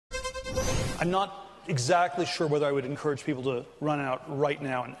I'm not exactly sure whether I would encourage people to run out right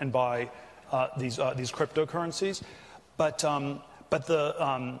now and buy these cryptocurrencies, but the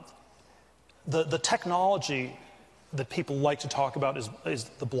technology that people like to talk about is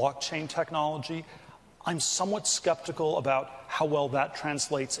the blockchain technology. I'm somewhat skeptical about how well that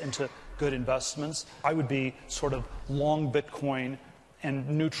translates into good investments. I would be sort of long Bitcoin and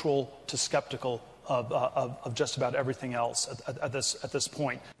neutral to skeptical of just about everything else at this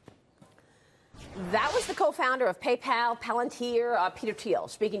point. That was the co-founder of PayPal, Palantir, Peter Thiel,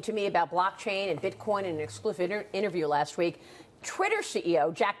 speaking to me about blockchain and Bitcoin in an exclusive interview last week. Twitter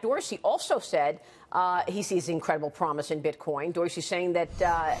CEO Jack Dorsey also said he sees incredible promise in Bitcoin. Dorsey saying that,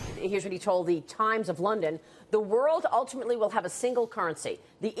 here's what he told the Times of London, the world ultimately will have a single currency.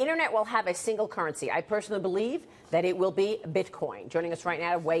 The internet will have a single currency. I personally believe that it will be Bitcoin. Joining us right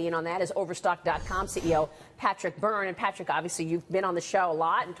now to weigh in on that is Overstock.com CEO Patrick Byrne. And Patrick, obviously you've been on the show a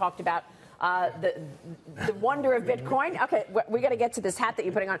lot and talked about the wonder of Bitcoin. Okay, we got to get to this hat that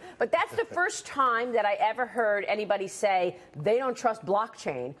you're putting on. But that's the first time that I ever heard anybody say they don't trust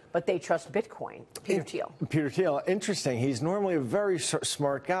blockchain, but they trust Bitcoin. Peter Thiel. Peter Thiel, interesting. He's normally a very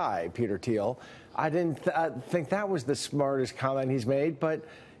smart guy, Peter Thiel. I didn't think that was the smartest comment he's made, but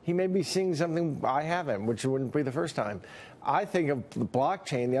he may be seeing something I haven't, which wouldn't be the first time. I think of the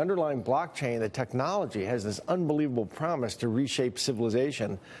blockchain, the underlying blockchain, the technology has this unbelievable promise to reshape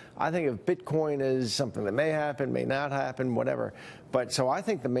civilization. I think of Bitcoin as something that may happen, may not happen, whatever. But so I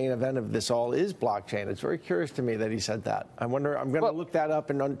think the main event of this all is blockchain. It's very curious to me that he said that. I wonder, I'm going to look that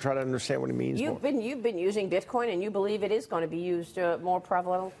up and try to understand what he means. You've been using Bitcoin, and you believe it is going to be used more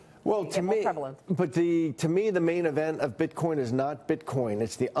prevalent? Well, to me, to me, the main event of Bitcoin is not Bitcoin.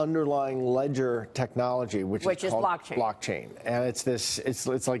 It's the underlying ledger technology, which is called blockchain. And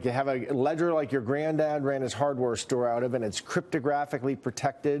it's like you have a ledger like your granddad ran his hardware store out of, and it's cryptographically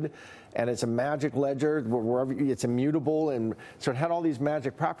protected, and it's a magic ledger wherever it's immutable, and so it had all these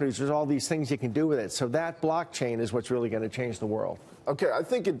magic properties. There's all these things you can do with it. So that blockchain is what's really going to change the world. Okay, I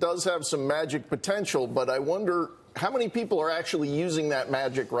think it does have some magic potential, but I wonder how many people are actually using that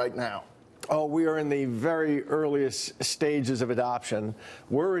magic right now? Oh, we are in the very earliest stages of adoption.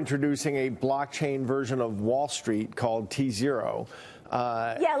 We're introducing a blockchain version of Wall Street called T0.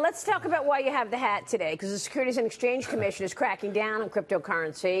 Yeah, let's talk about why you have the hat today, because the Securities and Exchange Commission is cracking down on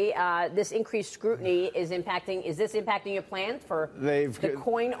cryptocurrency. This increased scrutiny is this impacting your plans for the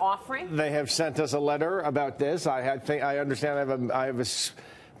coin offering? They have sent us a letter about this. I understand I have a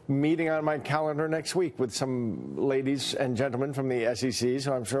meeting on my calendar next week with some ladies and gentlemen from the SEC,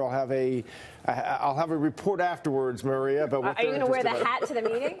 so I'm sure I'll have a report afterwards, Maria. About what are you going to wear the hat to the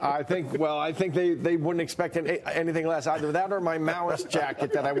meeting? I think they wouldn't expect anything less, either that or my Maoist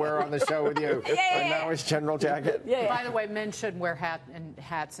jacket that I wear on the show with you. My Maoist general jacket. By the way, men should wear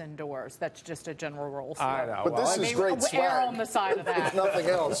hats indoors. That's just a general rule. So. I know. But this is great swag. Err on the side of that. If nothing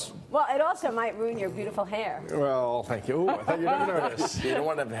else. Well, it also might ruin your beautiful hair. Well, thank you. I thought you never noticed. You don't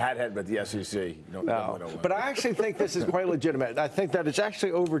want to have a hat head, but the SEC. No. But I actually think this is quite legitimate. I think that it's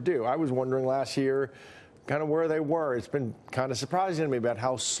actually overdue. I was wondering last year kind of where they were. It's been kind of surprising to me about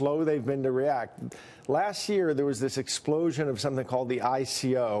how slow they've been to react. Last year, there was this explosion of something called the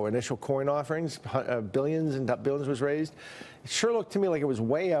ICO, initial coin offerings, billions and billions was raised. It sure looked to me like it was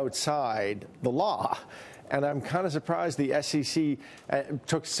way outside the law. And I'm kind of surprised the SEC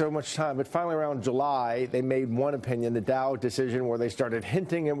took so much time. But finally, around July, they made one opinion, the Dow decision, where they started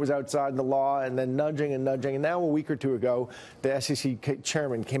hinting it was outside the law and then nudging and nudging. And now a week or two ago, the SEC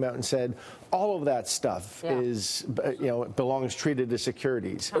chairman came out and said, all of that stuff belongs treated as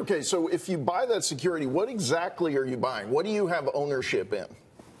securities. Okay, so if you buy that security, what exactly are you buying? What do you have ownership in?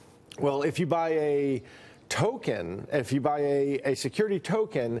 Well, if you buy a token, if you buy a security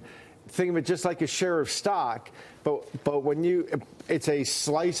token, think of it just like a share of stock, but when it's a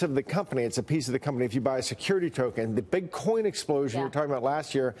slice of the company, it's a piece of the company. If you buy a security token, the big coin explosion we were talking about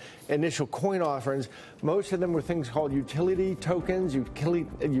last year, initial coin offerings, most of them were things called utility tokens,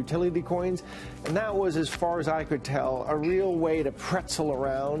 utility coins, and that was, as far as I could tell, a real way to pretzel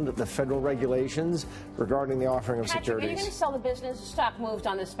around the federal regulations regarding the offering of securities. Are you going to sell the business? The stock moved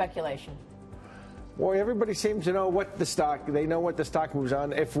on this speculation. Boy, everybody seems to know what the stock, they know what the stock moves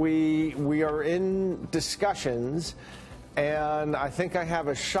on. If we are in discussions, and I think I have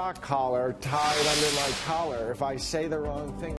a shock collar tied under my collar if I say the wrong thing.